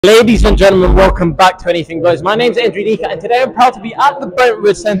Ladies and gentlemen, welcome back to Anything Blows. My name is Andrew, and today I'm proud to be at the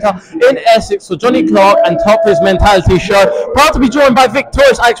Brentwood Centre in Essex for Johnny Clark and Topless Mentality Show. Proud to be joined by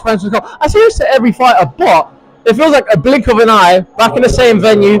victorious Alex Branson. I say this to every fighter, but it feels like a blink of an eye. Back in the same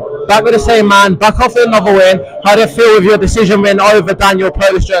venue, back with the same man, back after another win. How do you feel with your decision win over Daniel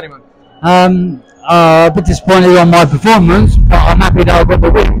Polish journeyman? A bit disappointed on my performance, but I'm happy that I got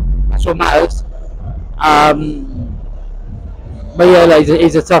the win. That's what matters. But yeah,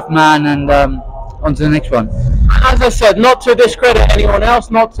 he's a tough man, and on to the next one. As I said, not to discredit anyone else,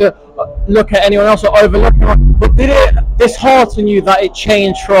 not to look at anyone else or overlook anyone, but did it dishearten you that it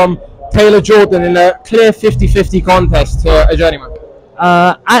changed from Taylor Jordan in a clear 50-50 contest to a journeyman?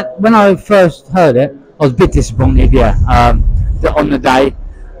 When I first heard it, I was a bit disappointed, yeah, on the day.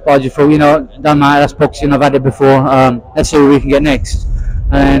 But I just thought, you know, don't matter, that's boxing, I've had it before, let's see what we can get next.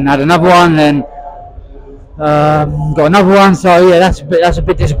 And had another one, then got another one, so yeah, that's a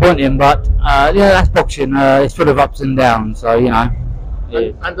bit disappointing, but yeah, that's boxing. It's full of ups and downs, so you know.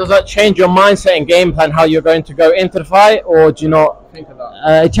 Yeah. And does that change your mindset and game plan, how you're going to go into the fight, or do you not think of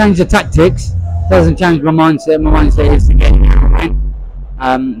that? It changed the tactics. Doesn't change my mindset. My mindset is to get win,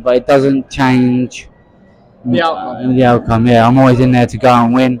 but it doesn't change the outcome. The outcome, yeah, I'm always in there to go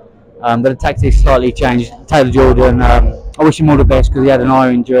and win, but the tactics slightly changed. Taylor Jordan, I wish him all the best because he had an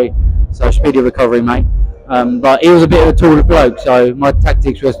eye injury, so speedy recovery, mate. But he was a bit of a taller bloke, so my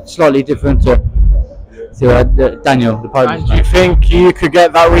tactics were slightly different to Daniel, the Polish. And do you think you could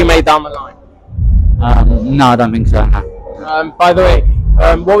get that remade down the line? No, I don't think so. No. By the way,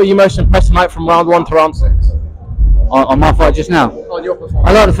 what were you most impressed tonight from round 1 to round 6? On my fight just now? On your performance.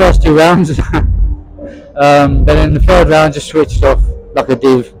 I like the first 2 rounds, but in the third round, just switched off like a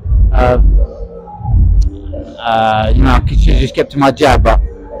div. You know, I just kept to my jab, but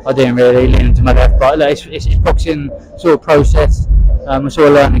I didn't really lean into my left, but like, it's boxing sort of process, it's sort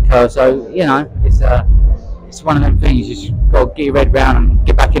of learning curve, so you know, it's one of them things. You just got to get your head round and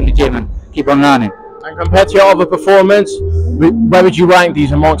get back in the gym and keep on learning. And compared to your other performance, where would you rank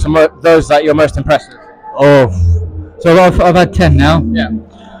these amongst those that you're most impressed with? Oh, so I've had 10 now. Yeah.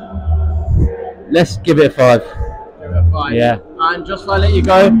 Let's give it a 5. Give it a 5. Yeah. And just before I let you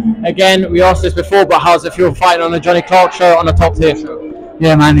go, again, we asked this before, but how's it feel fighting on a Johnny Clark show, on a top tier show?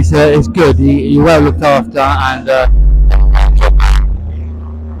 Yeah, man, it's good. You're well looked after, and I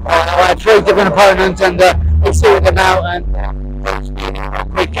had 3 different opponents, and we sorted them out, and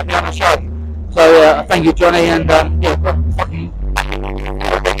they kept me on the show. So thank you, Johnny, and yeah, fucking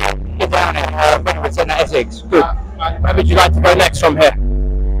get down here, Brentwood Centre, Essex. Good. Where would you like to go next from here?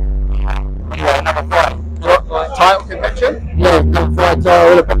 Yeah, another fight. Title contention? Yeah, another fight.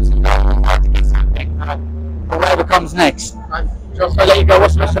 All the boxing. Whatever comes next. Just to let you go,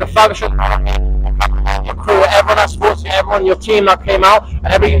 what's the rest of the function? Your crew, everyone that supports you, everyone, your team that came out, and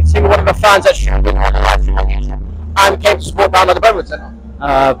every single one of the fans that and came to support down at the Brentwood Centre.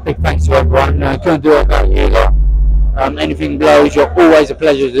 Big thanks to everyone. Couldn't do it without you lot. Anything Blows, you're always a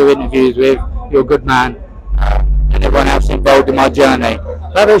pleasure to do interviews with. You're a good man. And everyone else involved in my journey.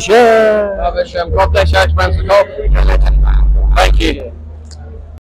 Love it, God bless you, Alex Branson. Thank you.